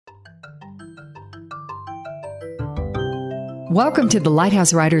Welcome to the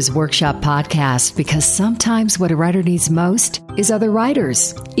Lighthouse Writers Workshop podcast, because sometimes what a writer needs most is other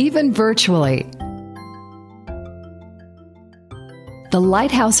writers, even virtually. The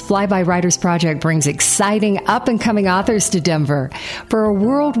Lighthouse Flyby Writers Project brings exciting up-and-coming authors to Denver for a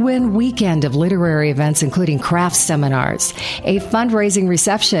whirlwind weekend of literary events, including craft seminars, a fundraising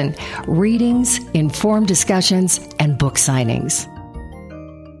reception, readings, informed discussions, and book signings.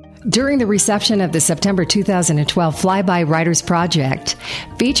 During the reception of the September 2012 Flyby Writers Project,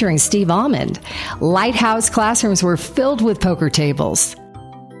 featuring Steve Almond, Lighthouse classrooms were filled with poker tables.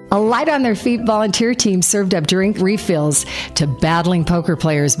 A light-on-their-feet volunteer team served up drink refills to battling poker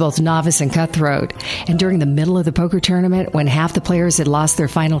players, both novice and cutthroat. And during the middle of the poker tournament, when half the players had lost their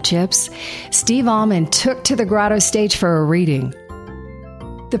final chips, Steve Almond took to the grotto stage for a reading.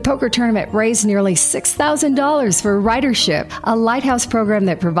 The poker tournament raised nearly $6,000 for Writership, a Lighthouse program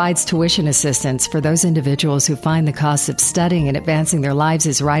that provides tuition assistance for those individuals who find the cost of studying and advancing their lives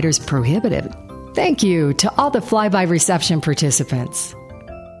as writers prohibitive. Thank you to all the Flyby reception participants.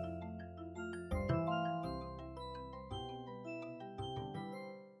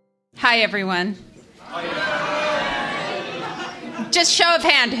 Hi, everyone. Just show of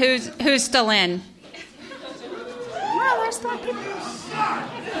hand, who's still in? Wow, there's a lot of people.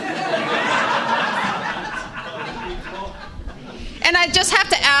 And I just have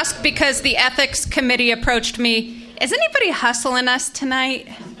to ask, because the ethics committee approached me, is anybody hustling us tonight?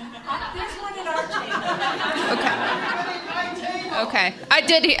 There's one in our team. Okay.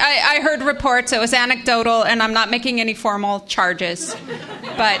 I heard reports. It was anecdotal, and I'm not making any formal charges.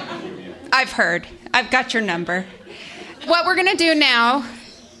 But I've heard. I've got your number. What we're going to do now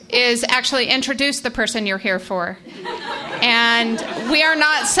is actually introduce the person you're here for. And we are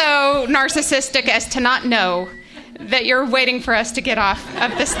not so narcissistic as to not know that you're waiting for us to get off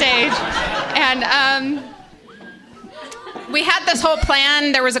of the stage. And we had this whole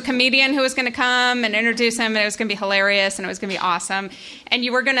plan. There was a comedian who was going to come and introduce him, and it was going to be hilarious, and it was going to be awesome. And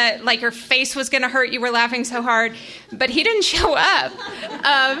you were going to, like, your face was going to hurt. You were laughing so hard. But he didn't show up.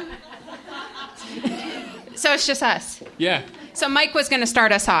 So it's just us. Yeah. So Mike was going to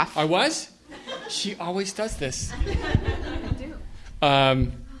start us off. I was? She always does this.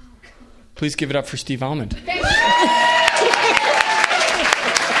 Please give it up for Steve Almond.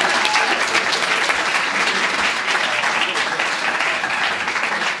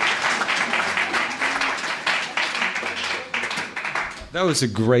 That was a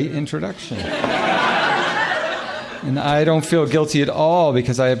great introduction. And I don't feel guilty at all,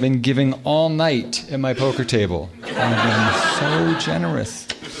 because I have been giving all night at my poker table. I've been so generous.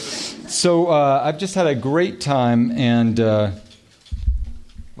 So I've just had a great time, and had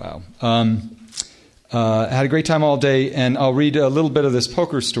a great time all day, and I'll read a little bit of this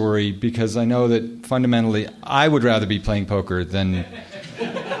poker story, because I know that fundamentally I would rather be playing poker than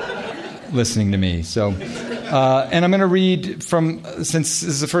listening to me. So, and I'm going to read from, since this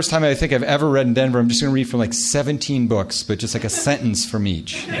is the first time I think I've ever read in Denver, I'm just going to read from like 17 books, but just like a sentence from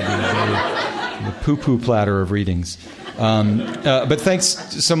each. The poo-poo platter of readings. But thanks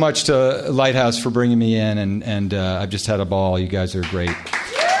so much to Lighthouse for bringing me in, and I've just had a ball. You guys are great.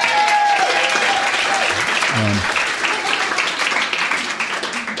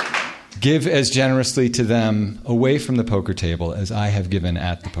 Give as generously to them away from the poker table as I have given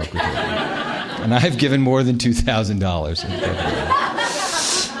at the poker table. And I have given more than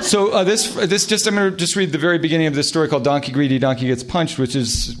 $2,000. So this just, I'm going to just read the very beginning of this story called Donkey Greedy, Donkey Gets Punched, which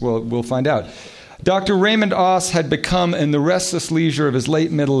is, well, we'll find out. Dr. Raymond Oss had become, in the restless leisure of his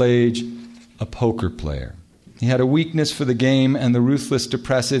late middle age, a poker player. He had a weakness for the game and the ruthless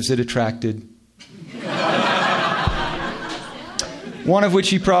depressives it attracted. One of which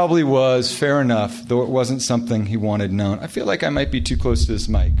he probably was, fair enough, though it wasn't something he wanted known. I feel like I might be too close to this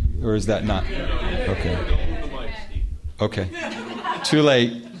mic, or is that not? Okay. Too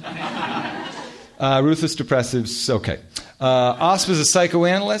late. Ruthless depressives, okay. Oss was a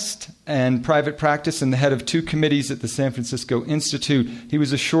psychoanalyst and private practice and the head of 2 committees at the San Francisco Institute. He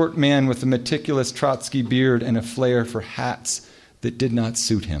was a short man with a meticulous Trotsky beard and a flair for hats that did not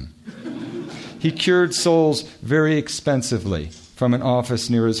suit him. He cured souls very expensively from an office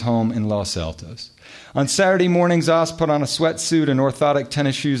near his home in Los Altos. On Saturday mornings, Oss put on a sweatsuit and orthotic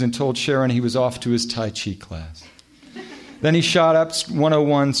tennis shoes and told Sharon he was off to his Tai Chi class. Then he shot up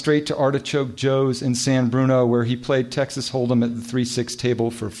 101 straight to Artichoke Joe's in San Bruno, where he played Texas Hold'em at the 3-6 table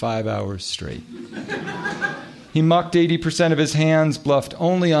for 5 hours straight. He mucked 80% of his hands, bluffed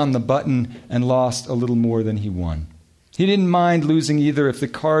only on the button, and lost a little more than he won. He didn't mind losing either if the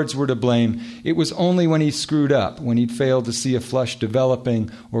cards were to blame. It was only when he screwed up, when he'd failed to see a flush developing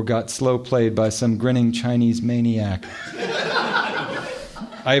or got slow played by some grinning Chinese maniac,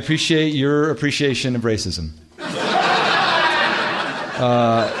 I appreciate your appreciation of racism.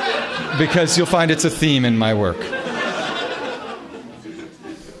 Because you'll find it's a theme in my work.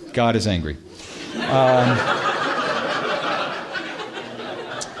 God is angry.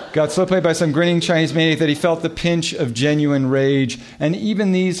 Got so played by some grinning Chinese maniac that he felt the pinch of genuine rage, and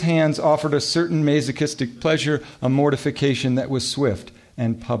even these hands offered a certain masochistic pleasure, a mortification that was swift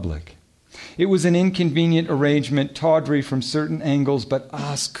and public. It was an inconvenient arrangement, tawdry from certain angles, but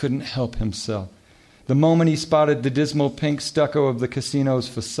Os couldn't help himself. The moment he spotted the dismal pink stucco of the casino's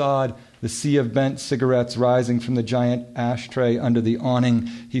facade, the sea of bent cigarettes rising from the giant ashtray under the awning,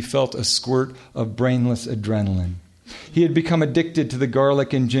 he felt a squirt of brainless adrenaline. He had become addicted to the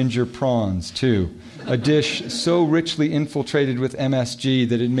garlic and ginger prawns, too, a dish so richly infiltrated with MSG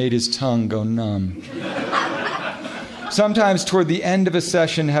that it made his tongue go numb. Sometimes toward the end of a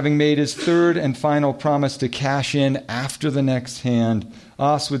session, having made his third and final promise to cash in after the next hand,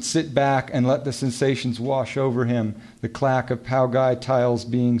 Os would sit back and let the sensations wash over him, the clack of Pao Gai tiles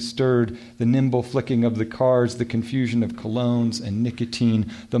being stirred, the nimble flicking of the cards, the confusion of colognes and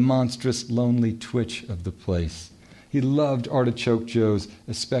nicotine, the monstrous lonely twitch of the place. He loved Artichoke Joe's,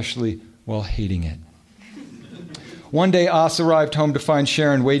 especially while hating it. One day, Os arrived home to find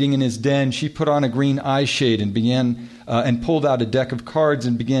Sharon waiting in his den. She put on a green eyeshade and pulled out a deck of cards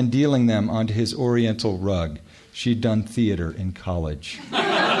and began dealing them onto his oriental rug. She'd done theater in college.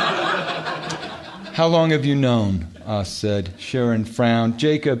 How long have you known? Os said. Sharon frowned.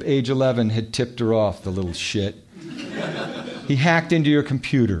 Jacob, age 11, had tipped her off, the little shit. He hacked into your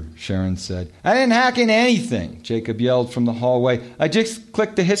computer, Sharon said. I didn't hack into anything, Jacob yelled from the hallway. I just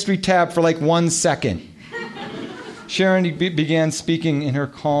clicked the history tab for like 1 second. Sharon began speaking in her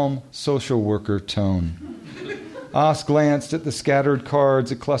calm social worker tone. Os glanced at the scattered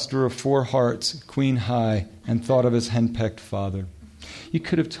cards, a cluster of 4 hearts, queen high, and thought of his henpecked father. You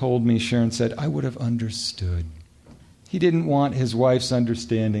could have told me, Sharon said. I would have understood. He didn't want his wife's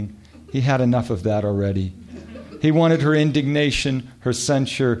understanding. He had enough of that already. He wanted her indignation, her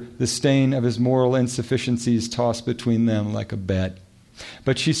censure, the stain of his moral insufficiencies tossed between them like a bet.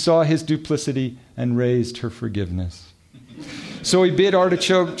 But she saw his duplicity and raised her forgiveness. So he bid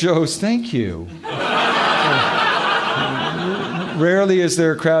Artichoke Joe's thank you. Rarely is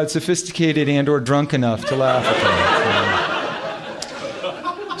there a crowd sophisticated and or drunk enough to laugh at them.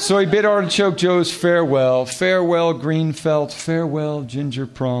 So he bid Artichoke Joe's farewell, farewell green felt, farewell ginger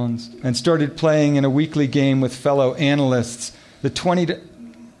prawns, and started playing in a weekly game with fellow analysts. The 20...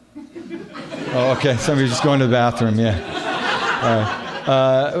 Oh, okay, somebody's just going to the bathroom, yeah. All right.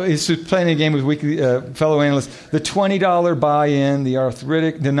 He's playing a game with weekly fellow analysts. The $20 buy-in,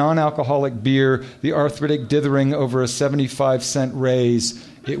 the non-alcoholic beer, the arthritic dithering over a 75-cent raise,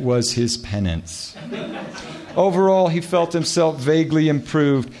 it was his penance. Overall, he felt himself vaguely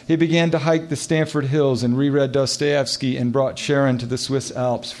improved. He began to hike the Stanford Hills and reread Dostoevsky and brought Sharon to the Swiss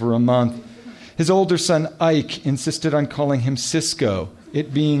Alps for a month. His older son, Ike, insisted on calling him Cisco,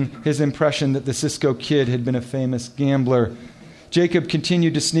 it being his impression that the Cisco Kid had been a famous gambler. Jacob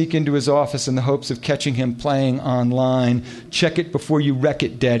continued to sneak into his office in the hopes of catching him playing online. Check it before you wreck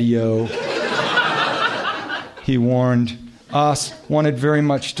it, Daddy-O. He warned. Os wanted very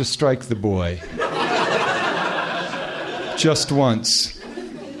much to strike the boy. Just once,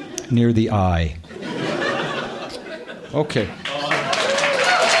 near the eye. Okay.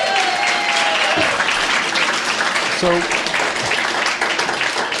 So,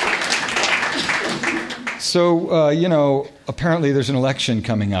 apparently there's an election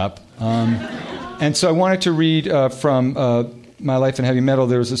coming up. And so I wanted to read from My Life in Heavy Metal.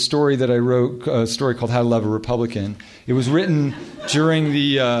 There was a story that I wrote, a story called How to Love a Republican. It was written during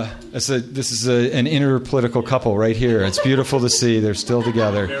the, this is an interpolitical couple right here. It's beautiful to see. They're still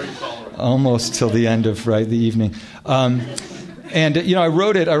together. Almost till the end of the evening. I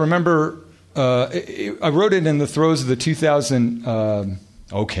wrote it, I remember, I wrote it in the throes of the 2000,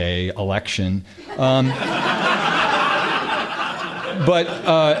 election. But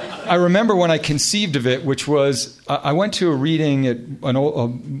I remember when I conceived of it, which was, I went to a reading at a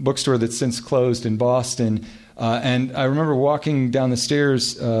bookstore that's since closed in Boston, and I remember walking down the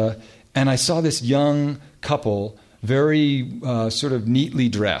stairs, and I saw this young couple, very sort of neatly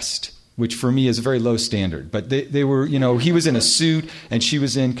dressed, which for me is a very low standard. But they were, he was in a suit, and she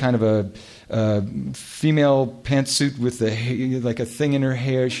was in kind of a female pantsuit with like a thing in her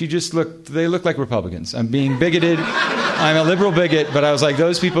hair. They looked like Republicans. I'm being bigoted. I'm a liberal bigot, but I was like,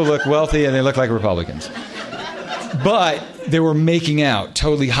 those people look wealthy and they look like Republicans. But they were making out,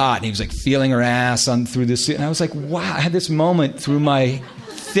 totally hot, and he was like feeling her ass through the suit. And I was like, wow, I had this moment through my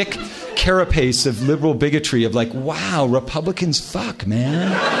thick carapace of liberal bigotry of like, wow, Republicans fuck, man.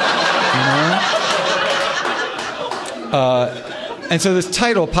 You know? And so this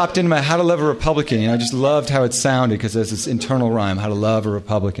title popped into my How to Love a Republican. I just loved how it sounded because there's this internal rhyme, How to Love a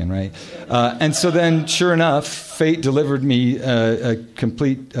Republican, right? And so then, sure enough, fate delivered me a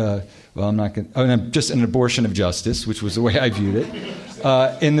complete, just an abortion of justice, which was the way I viewed it,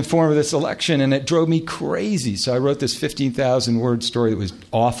 in the form of this election, and it drove me crazy. So I wrote this 15,000-word story that was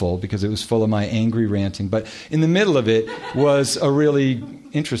awful because it was full of my angry ranting. But in the middle of it was a really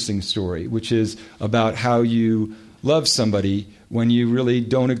interesting story, which is about how you love somebody when you really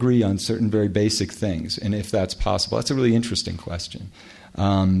don't agree on certain very basic things, and if that's possible. That's a really interesting question.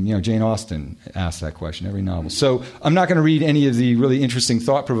 Jane Austen asked that question every novel. So I'm not going to read any of the really interesting,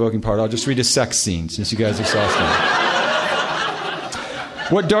 thought-provoking part. I'll just read a sex scene, since you guys are soft.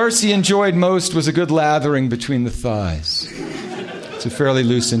 What Darcy enjoyed most was a good lathering between the thighs. It's a fairly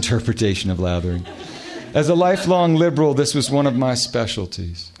loose interpretation of lathering. As a lifelong liberal, this was one of my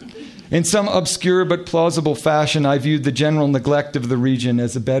specialties. In some obscure but plausible fashion, I viewed the general neglect of the region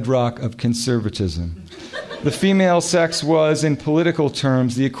as a bedrock of conservatism. The female sex was, in political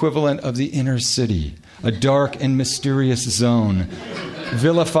terms, the equivalent of the inner city, a dark and mysterious zone,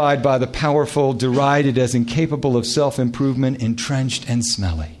 vilified by the powerful, derided as incapable of self-improvement, entrenched and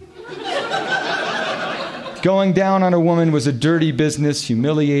smelly. Going down on a woman was a dirty business,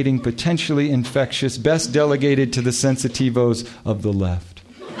 humiliating, potentially infectious, best delegated to the sensitivos of the left.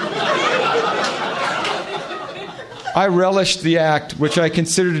 I relished the act, which I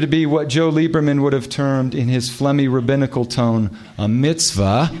considered to be what Joe Lieberman would have termed, in his phlegmy rabbinical tone, a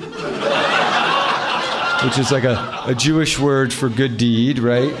mitzvah, which is like a Jewish word for good deed,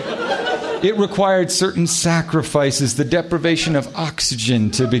 right? It required certain sacrifices, the deprivation of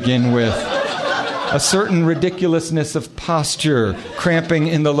oxygen to begin with, a certain ridiculousness of posture, cramping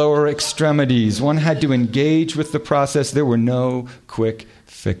in the lower extremities. One had to engage with the process. There were no quick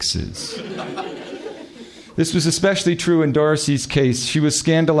fixes. This was especially true in Darcy's case. She was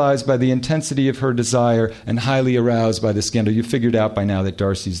scandalized by the intensity of her desire and highly aroused by the scandal. You figured out by now that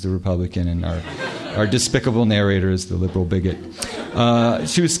Darcy's the Republican and our despicable narrator is the liberal bigot.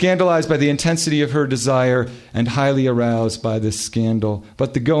 She was scandalized by the intensity of her desire and highly aroused by this scandal.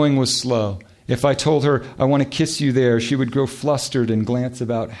 But the going was slow. If I told her, I want to kiss you there, she would grow flustered and glance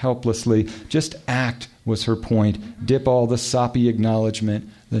about helplessly. Just act was her point. Dip all the soppy acknowledgement,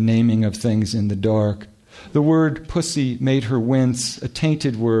 the naming of things in the dark. The word pussy made her wince, a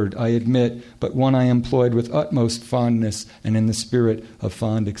tainted word, I admit, but one I employed with utmost fondness and in the spirit of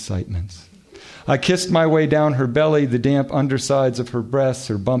fond excitements. I kissed my way down her belly, the damp undersides of her breasts,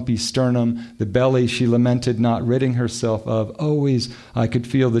 her bumpy sternum, the belly she lamented not ridding herself of. Always I could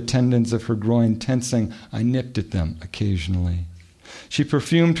feel the tendons of her groin tensing. I nipped at them occasionally. She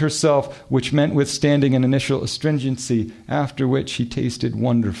perfumed herself, which meant withstanding an initial astringency, after which she tasted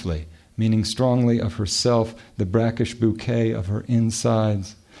wonderfully, meaning strongly of herself, the brackish bouquet of her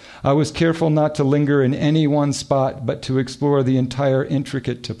insides. I was careful not to linger in any one spot, but to explore the entire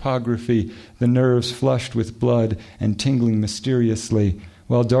intricate topography, the nerves flushed with blood and tingling mysteriously,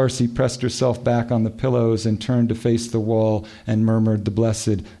 while Darcy pressed herself back on the pillows and turned to face the wall and murmured the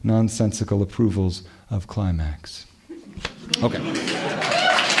blessed, nonsensical approvals of climax. Okay.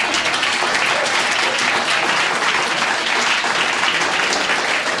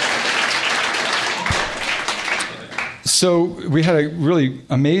 So we had a really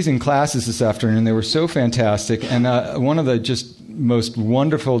amazing classes this afternoon. They were so fantastic. And one of the just most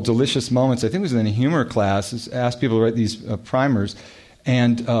wonderful, delicious moments, I think it was in a humor class, is asked people to write these primers.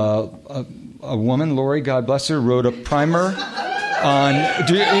 And a woman, Lori, God bless her, wrote a primer on...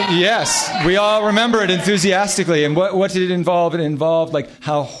 yes, we all remember it enthusiastically. And what did it involve? It involved like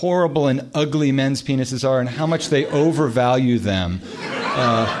how horrible and ugly men's penises are and how much they overvalue them.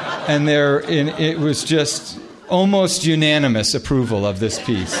 And it was just... almost unanimous approval of this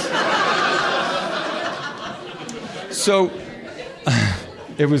piece. So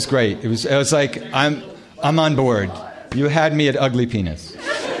it was great. It was like I'm on board. You had me at ugly penis.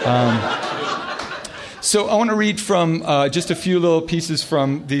 So I want to read from just a few little pieces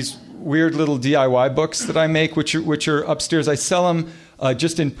from these weird little DIY books that I make, which are upstairs. I sell them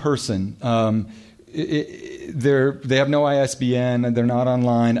just in person. They have no ISBN and they're not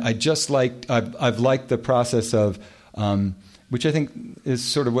online. I've liked the process of, which I think is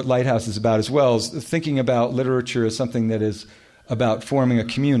sort of what Lighthouse is about as well, is thinking about literature as something that is about forming a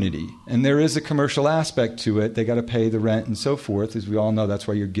community. And there is a commercial aspect to it. They got to pay the rent and so forth. As we all know, that's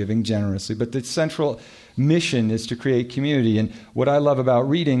why you're giving generously. But the central mission is to create community. And what I love about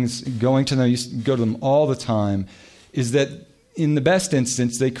readings, going to them, I used to go to them all the time, is that in the best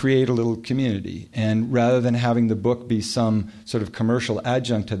instance, they create a little community. And rather than having the book be some sort of commercial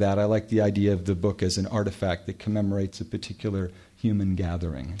adjunct to that, I like the idea of the book as an artifact that commemorates a particular human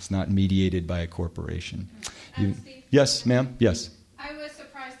gathering. It's not mediated by a corporation. Steve? Yes, ma'am? Yes. I was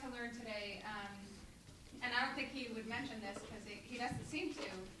surprised to learn today, and I don't think he would mention this because he doesn't seem to,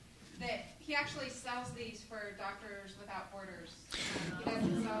 that he actually sells these for Doctors Without Borders. He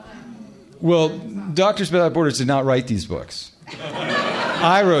doesn't sell them. Well, Doctors Without Borders did not write these books.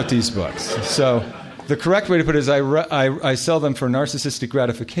 I wrote these books. So the correct way to put it is I sell them for narcissistic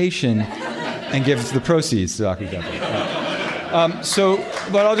gratification and give the proceeds to Doctors Without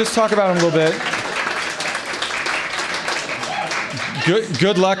Borders. But I'll just talk about them a little bit.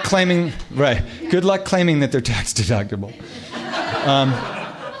 Good luck claiming that they're tax deductible.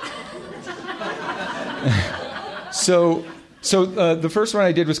 So the first one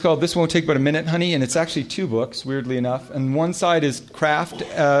I did was called This Won't Take But a Minute, Honey, and it's actually 2 books, weirdly enough. And one side is craft,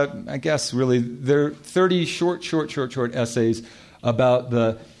 I guess, really. They're 30 short essays about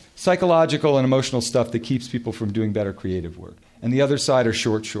the psychological and emotional stuff that keeps people from doing better creative work. And the other side are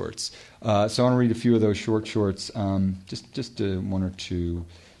shorts. So I want to read a few of those shorts, just 1 or 2.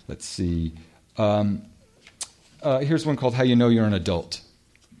 Let's see. Here's one called How You Know You're an Adult.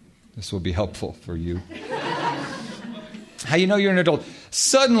 This will be helpful for you. How you know you're an adult.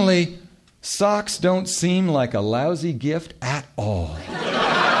 Suddenly, socks don't seem like a lousy gift at all.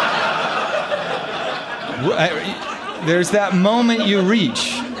 There's that moment you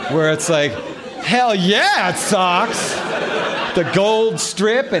reach where it's like, hell yeah, it's socks. The gold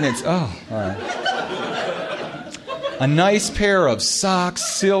strip, and it's, all right. A nice pair of socks,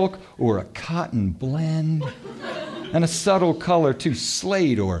 silk, or a cotton blend. And a subtle color, too,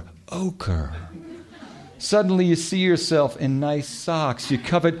 slate or ochre. Suddenly you see yourself in nice socks. You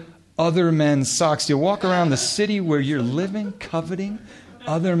covet other men's socks. You walk around the city where you're living, coveting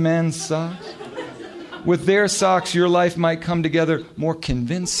other men's socks. With their socks, your life might come together more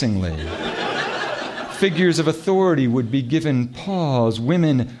convincingly. Figures of authority would be given pause.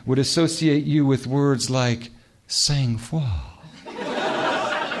 Women would associate you with words like sang-froid.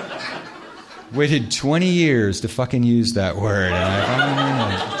 Waited 20 years to fucking use that word.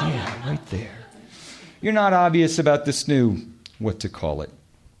 And yeah, right there. You're not obvious about this new, what to call it,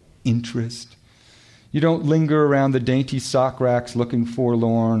 interest. You don't linger around the dainty sock racks looking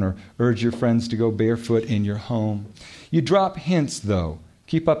forlorn or urge your friends to go barefoot in your home. You drop hints, though.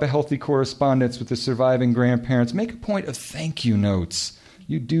 Keep up a healthy correspondence with the surviving grandparents. Make a point of thank you notes.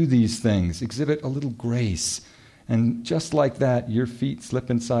 You do these things. Exhibit a little grace. And just like that, your feet slip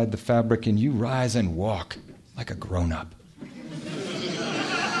inside the fabric and you rise and walk like a grown-up.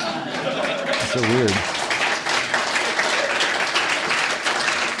 So weird.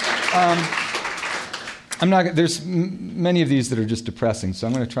 There's many of these that are just depressing, so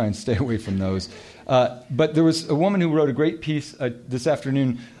I'm going to try and stay away from those. But there was a woman who wrote a great piece this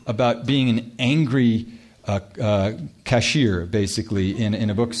afternoon about being an angry cashier, basically, in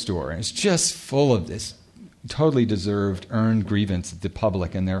a bookstore. And it's just full of this totally deserved, earned grievance at the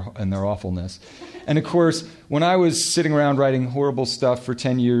public and their awfulness. And of course, when I was sitting around writing horrible stuff for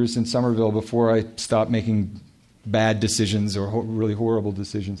 10 years in Somerville before I stopped making bad decisions or really horrible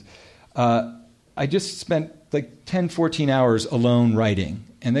decisions, I just spent like 10, 14 hours alone writing.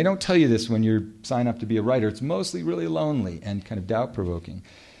 And they don't tell you this when you sign up to be a writer. It's mostly really lonely and kind of doubt-provoking.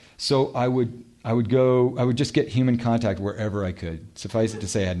 So I would just get human contact wherever I could. Suffice it to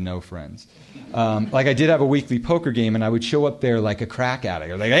say, I had no friends. Like I did have a weekly poker game, and I would show up there like a crack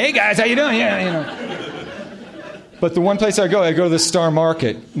addict. Like, hey guys, how you doing? Yeah, you know. But the one place I'd go to the Star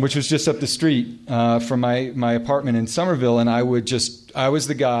Market, which was just up the street from my apartment in Somerville, and I was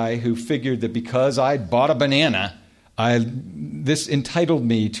the guy who figured that because I'd bought a banana, this entitled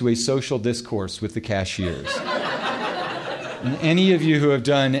me to a social discourse with the cashiers. And any of you who have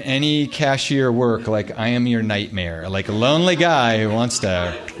done any cashier work, like I am your nightmare, like a lonely guy who wants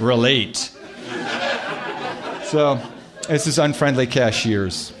to relate. So, this is unfriendly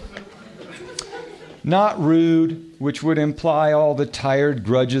cashiers. Not rude, which would imply all the tired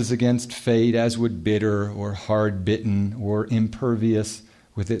grudges against fate, as would bitter or hard-bitten or impervious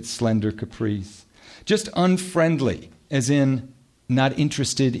with its slender caprice. Just unfriendly, as in not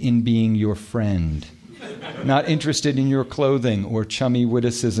interested in being your friend. Not interested in your clothing or chummy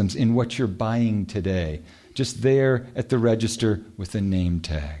witticisms, in what you're buying today. Just there at the register with a name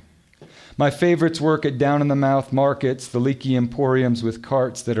tag. My favorites work at down-in-the-mouth markets, the leaky emporiums with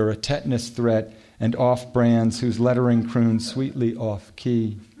carts that are a tetanus threat, and off-brands whose lettering croons sweetly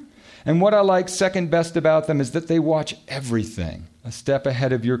off-key. And what I like second best about them is that they watch everything, a step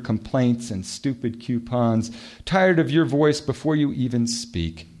ahead of your complaints and stupid coupons, tired of your voice before you even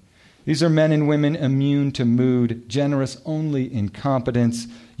speak. These are men and women immune to mood, generous only in competence.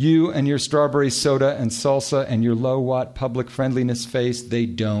 You and your strawberry soda and salsa and your low-watt public friendliness face, they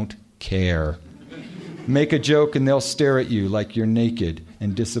don't care. Make a joke and they'll stare at you like you're naked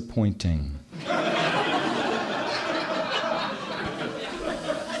and disappointing.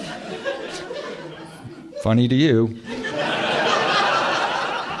 Funny to you.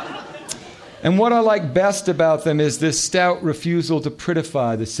 And what I like best about them is this stout refusal to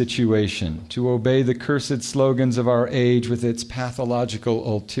prettify the situation, to obey the cursed slogans of our age with its pathological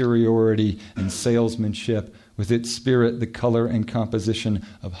ulteriority and salesmanship, with its spirit, the color, and composition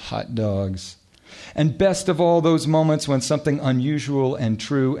of hot dogs. And best of all, those moments when something unusual and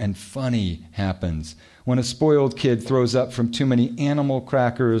true and funny happens. When a spoiled kid throws up from too many animal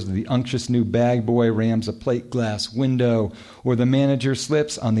crackers, the unctuous new bag boy rams a plate glass window, or the manager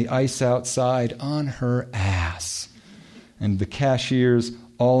slips on the ice outside on her ass. And the cashiers,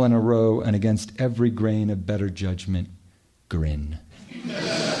 all in a row and against every grain of better judgment, grin.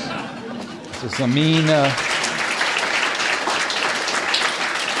 This is a mean...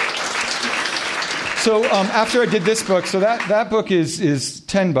 So after I did this book, so that book is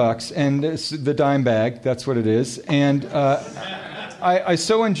 $10, and it's the dime bag. That's what it is. And I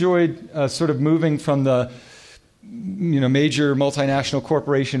so enjoyed sort of moving from the major multinational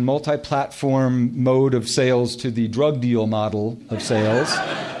corporation, multi-platform mode of sales to the drug deal model of sales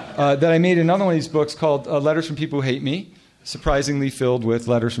that I made another one of these books called Letters from People Who Hate Me, surprisingly filled with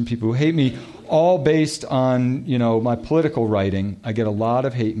letters from people who hate me, all based on my political writing. I get a lot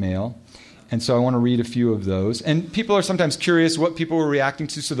of hate mail. And so I want to read a few of those. And people are sometimes curious what people were reacting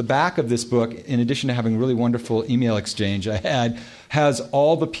to. So the back of this book, in addition to having really wonderful email exchange I had, has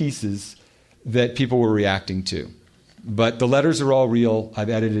all the pieces that people were reacting to. But the letters are all real. I've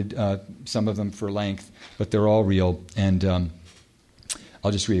edited some of them for length, but they're all real. And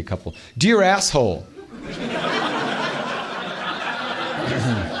I'll just read a couple. Dear asshole.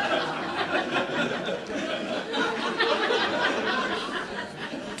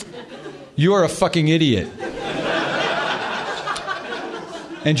 You are a fucking idiot.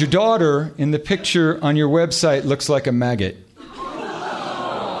 And your daughter in the picture on your website looks like a maggot.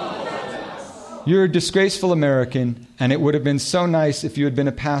 You're a disgraceful American, and it would have been so nice if you had been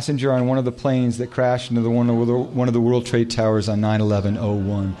a passenger on one of the planes that crashed into one of the World Trade Towers on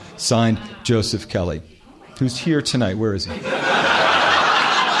 9/11/01. Signed, Joseph Kelly, who's here tonight. Where is he?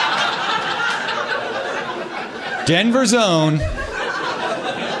 Denver's own.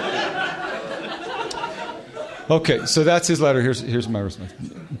 Okay, so that's his letter. Here's my response.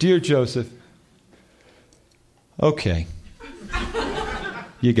 Dear Joseph, okay,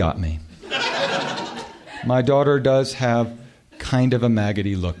 you got me. My daughter does have kind of a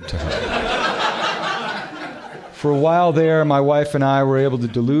maggoty look to her. For a while there, my wife and I were able to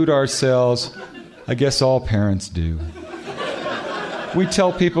delude ourselves. I guess all parents do. We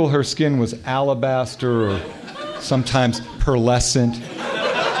tell people her skin was alabaster or sometimes pearlescent.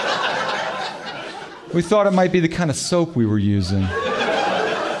 We thought it might be the kind of soap we were using.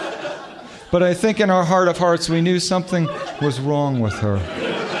 But I think in our heart of hearts we knew something was wrong with her.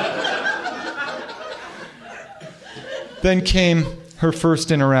 Then came her first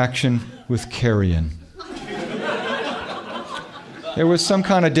interaction with carrion. There was some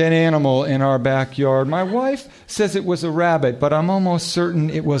kind of dead animal in our backyard. My wife says it was a rabbit, but I'm almost certain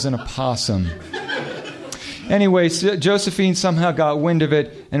it was an opossum. Anyway, Josephine somehow got wind of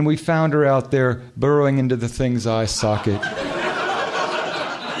it, and we found her out there burrowing into the thing's eye socket.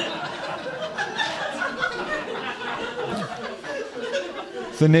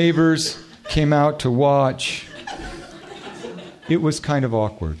 The neighbors came out to watch. It was kind of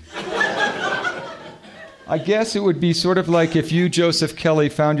awkward. I guess it would be sort of like if you, Joseph Kelly,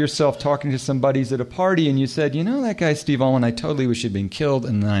 found yourself talking to some buddies at a party and you said, that guy Steve Almond, I totally wish he'd been killed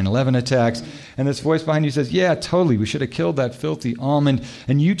in the 9/11 attacks. And this voice behind you says, yeah, totally, we should have killed that filthy Almond.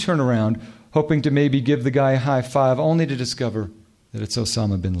 And you turn around, hoping to maybe give the guy a high five, only to discover that it's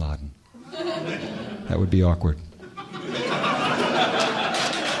Osama bin Laden. That would be awkward.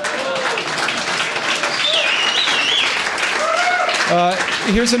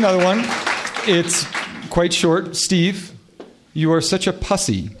 Here's another one. It's quite short. Steve, you are such a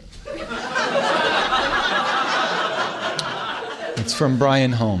pussy. It's from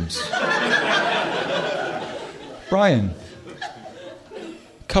Brian Holmes. Brian,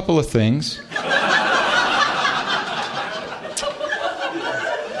 couple of things.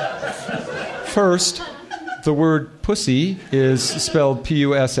 First, The word pussy is spelled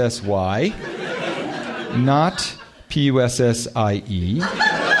P-U-S-S-Y, not P-U-S-S-I-E,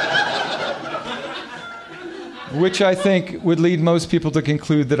 which I think would lead most people to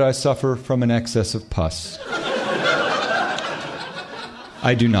conclude that I suffer from an excess of pus.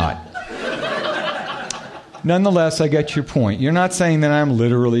 I do not. Nonetheless, I get your point. You're not saying that I'm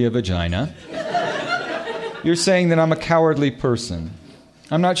literally a vagina. You're saying that I'm a cowardly person.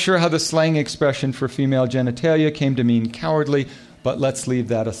 I'm not sure how the slang expression for female genitalia came to mean cowardly, but let's leave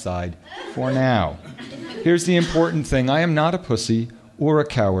that aside for now. Here's the important thing. I am not a pussy or a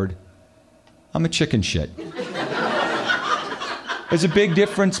coward. I'm a chicken shit. There's a big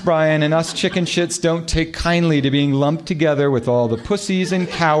difference, Brian, and us chicken shits don't take kindly to being lumped together with all the pussies and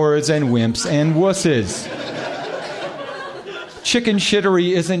cowards and wimps and wusses. Chicken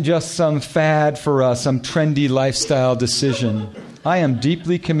shittery isn't just some fad for us, some trendy lifestyle decision. I am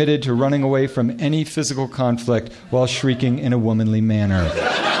deeply committed to running away from any physical conflict while shrieking in a womanly manner.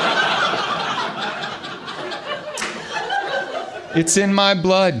 It's in my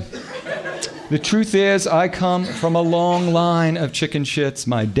blood. The truth is, I come from a long line of chicken shits.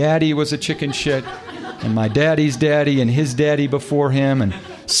 My daddy was a chicken shit, and my daddy's daddy, and his daddy before him, and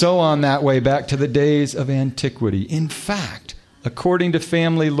so on that way back to the days of antiquity. In fact, according to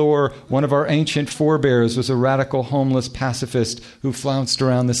family lore, one of our ancient forebears was a radical homeless pacifist who flounced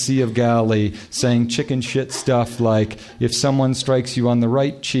around the Sea of Galilee saying chicken shit stuff like, if someone strikes you on the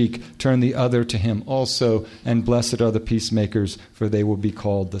right cheek, turn the other to him also, and blessed are the peacemakers, for they will be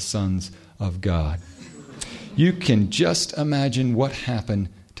called the sons of God. You can just imagine what happened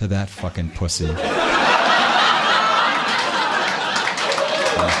to that fucking pussy.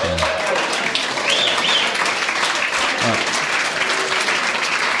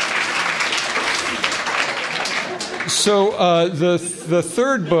 So the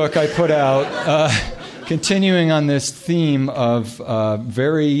third book I put out, continuing on this theme of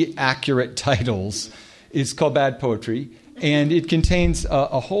very accurate titles, is called Bad Poetry. And it contains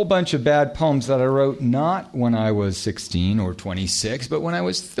a whole bunch of bad poems that I wrote not when I was 16 or 26, but when I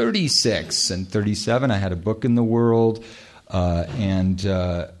was 36 and 37. I had a book in the world, and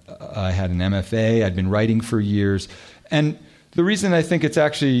I had an MFA. I'd been writing for years. And the reason I think it's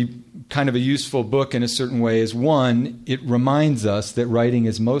actually kind of a useful book in a certain way is, one, it reminds us that writing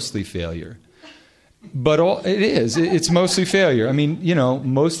is mostly failure. But it's mostly failure. I mean,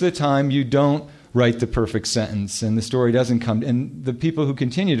 most of the time you don't write the perfect sentence, and the story doesn't come. And the people who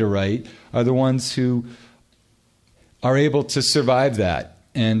continue to write are the ones who are able to survive that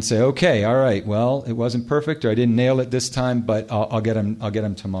and say, okay, all right, well, it wasn't perfect, or I didn't nail it this time, but I'll get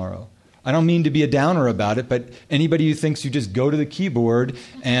them tomorrow. I don't mean to be a downer about it, but anybody who thinks you just go to the keyboard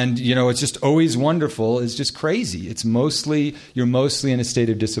and it's just always wonderful is just crazy. You're mostly in a state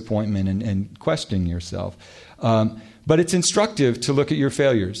of disappointment and questioning yourself. But it's instructive to look at your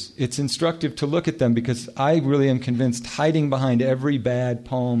failures. It's instructive to look at them because I really am convinced hiding behind every bad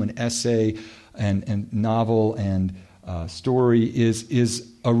poem and essay and novel and story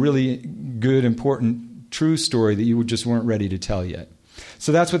is a really good, important, true story that you just weren't ready to tell yet.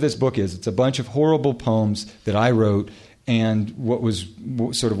 So that's what this book is. It's a bunch of horrible poems that I wrote and what was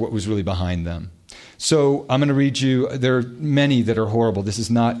really behind them. So I'm going to read you, there are many that are horrible. This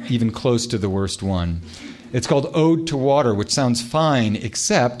is not even close to the worst one. It's called Ode to Water, which sounds fine,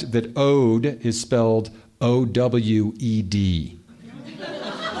 except that ode is spelled O-W-E-D.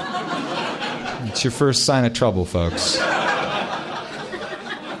 It's your first sign of trouble, folks.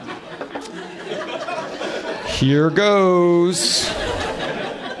 Here goes.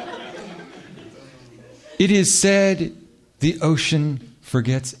 It is said the ocean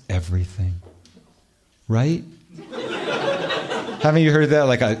forgets everything. Right? Haven't you heard that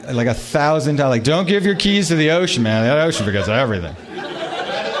like a 1,000 times? Like, don't give your keys to the ocean, man. That ocean forgets everything.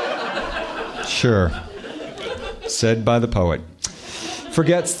 Sure. Said by the poet.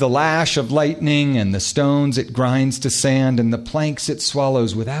 Forgets the lash of lightning and the stones it grinds to sand and the planks it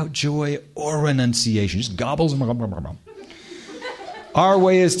swallows without joy or renunciation. Just gobbles. Our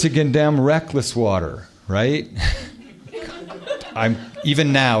way is to condemn reckless water, right? I'm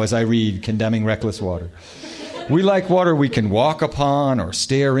even now, as I read, condemning reckless water. We like water we can walk upon or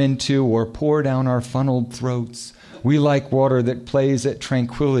stare into or pour down our funneled throats. We like water that plays at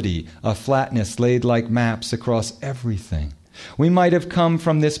tranquility, a flatness laid like maps across everything. We might have come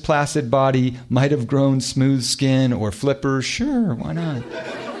from this placid body, might have grown smooth skin or flippers, sure, why not?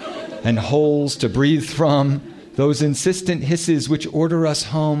 And holes to breathe from, those insistent hisses which order us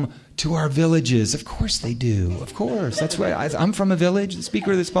home to our villages. Of course they do, of course. That's why I'm from a village. The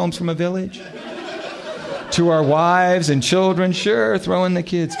speaker of this poem's from a village. To our wives and children, sure, throw in the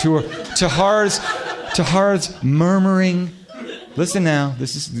kids. To To hearths murmuring. Listen now,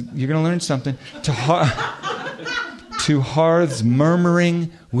 you're going to learn something. To hearths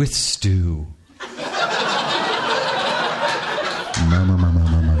murmuring with stew. Murmur, murmur,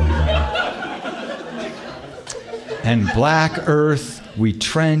 murmur, murmur. And black earth we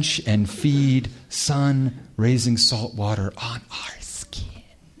trench and feed, sun raising salt water on our skin.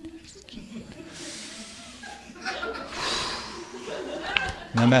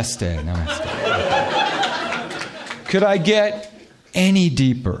 Namaste, namaste. Could I get any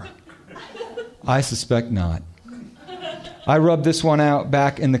deeper? I suspect not. I rubbed this one out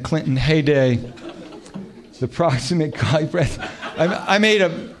back in the Clinton heyday. The proximate breath. I made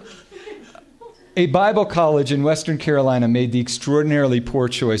a Bible college in Western Carolina made the extraordinarily poor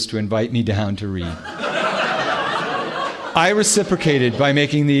choice to invite me down to read. I reciprocated by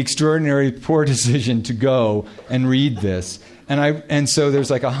making the extraordinary poor decision to go and read this. And so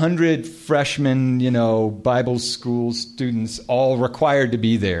there's like 100 freshmen, Bible school students all required to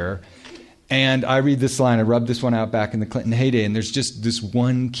be there. And I read this line, I rubbed this one out back in the Clinton heyday, and there's just this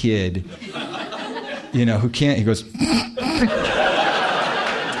one kid, who can't, he goes,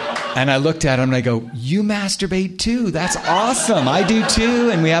 and I looked at him and I go, you masturbate too, that's awesome, I do too,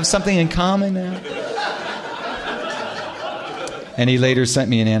 and we have something in common now. And he later sent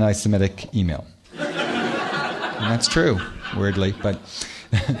me an anti-Semitic email. And that's true, weirdly, but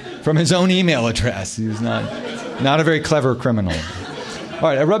from his own email address. He was not a very clever criminal. All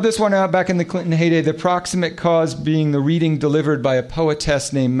right, I rubbed this one out back in the Clinton heyday, the proximate cause being the reading delivered by a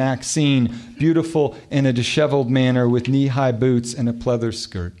poetess named Maxine, beautiful in a disheveled manner with knee-high boots and a pleather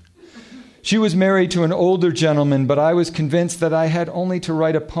skirt. She was married to an older gentleman, but I was convinced that I had only to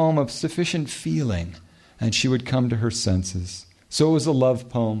write a poem of sufficient feeling, and she would come to her senses. So it was a love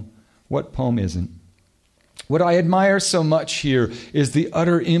poem. What poem isn't? What I admire so much here is the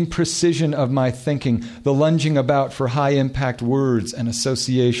utter imprecision of my thinking, the lunging about for high-impact words and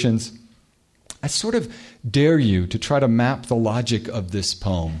associations. I sort of dare you to try to map the logic of this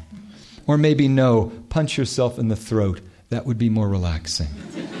poem. Or maybe no, punch yourself in the throat. That would be more relaxing.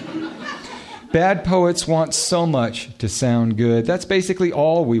 Bad poets want so much to sound good. That's basically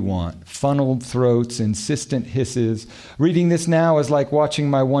all we want. Funneled throats, insistent hisses. Reading this now is like watching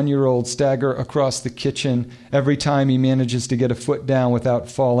my 1-year-old stagger across the kitchen. Every time he manages to get a foot down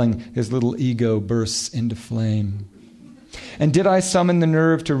without falling, his little ego bursts into flame. And did I summon the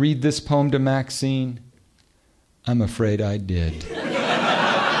nerve to read this poem to Maxine? I'm afraid I did.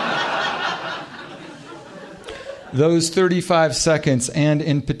 Those 35 seconds, and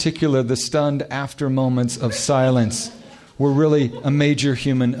in particular the stunned after moments of silence, were really a major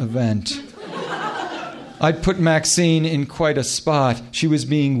human event. I'd put Maxine in quite a spot. She was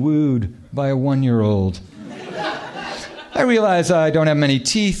being wooed by a 1-year-old. I realize I don't have many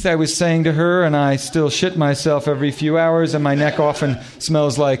teeth, I was saying to her, and I still shit myself every few hours, and my neck often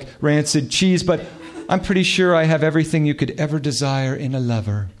smells like rancid cheese, but I'm pretty sure I have everything you could ever desire in a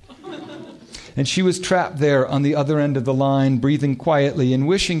lover. And she was trapped there on the other end of the line, breathing quietly and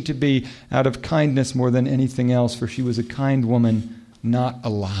wishing to be out of kindness more than anything else, for she was a kind woman, not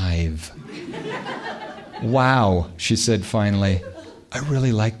alive. Wow, she said finally, I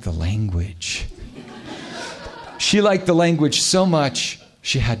really like the language. She liked the language so much,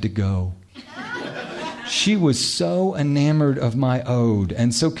 she had to go. She was so enamored of my ode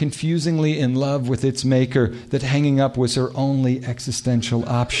and so confusingly in love with its maker that hanging up was her only existential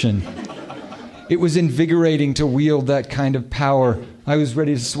option. It was invigorating to wield that kind of power. I was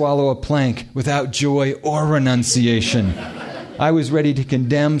ready to swallow a plank without joy or renunciation. I was ready to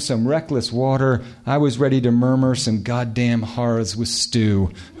condemn some reckless water. I was ready to murmur some goddamn hearths with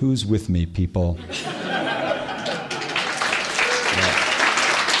stew. Who's with me, people?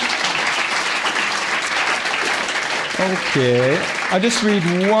 Okay, I'll just read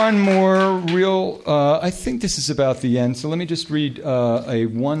one more real, I think this is about the end, so let me just read a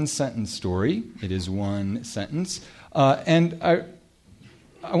one-sentence story. It is one sentence. And I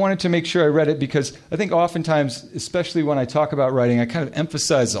wanted to make sure I read it because I think oftentimes, especially when I talk about writing, I kind of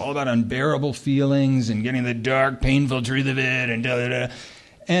emphasize all about unbearable feelings and getting the dark, painful truth of it and da-da-da.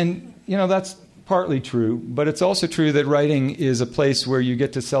 And, that's partly true, but it's also true that writing is a place where you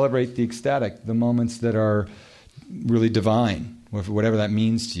get to celebrate the ecstatic, the moments that are really divine, whatever that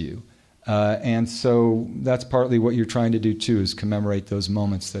means to you. And so that's partly what you're trying to do too, is commemorate those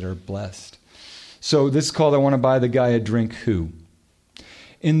moments that are blessed. So this is called I Want to Buy the Guy a Drink Who.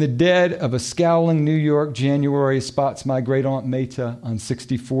 In the dead of a scowling New York January spots my great-aunt Meta on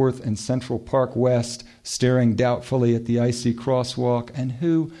 64th and Central Park West, staring doubtfully at the icy crosswalk. And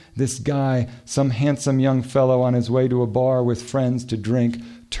who? This guy, some handsome young fellow on his way to a bar with friends to drink,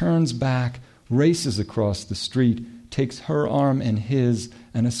 turns back races across the street, takes her arm in his,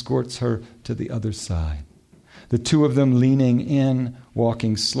 and escorts her to the other side. The two of them leaning in,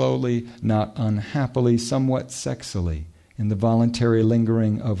 walking slowly, not unhappily, somewhat sexily, in the voluntary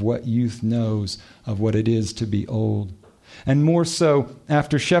lingering of what youth knows of what it is to be old. And more so,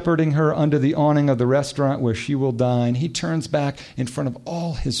 after shepherding her under the awning of the restaurant where she will dine, he turns back in front of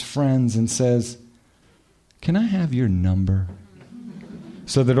all his friends and says, "Can I have your number?"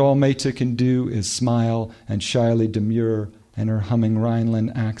 So that all Meta can do is smile and shyly demur, and her humming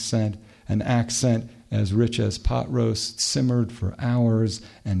Rhineland accent, an accent as rich as pot roast, simmered for hours,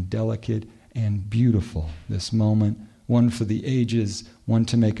 and delicate and beautiful, this moment, one for the ages, one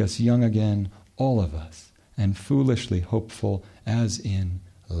to make us young again, all of us, and foolishly hopeful as in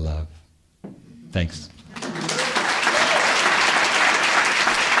love. Thanks.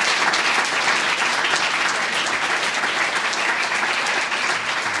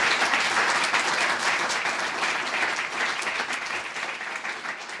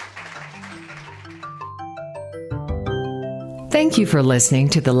 Thank you for listening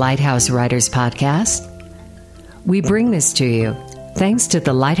to the Lighthouse Writers Podcast. We bring this to you thanks to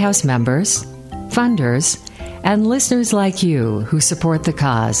the Lighthouse members, funders, and listeners like you who support the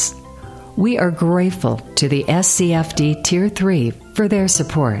cause. We are grateful to the SCFD Tier 3 for their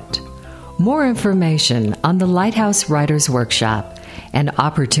support. More information on the Lighthouse Writers Workshop and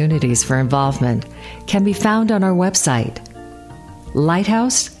opportunities for involvement can be found on our website,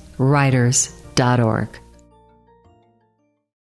 lighthousewriters.org.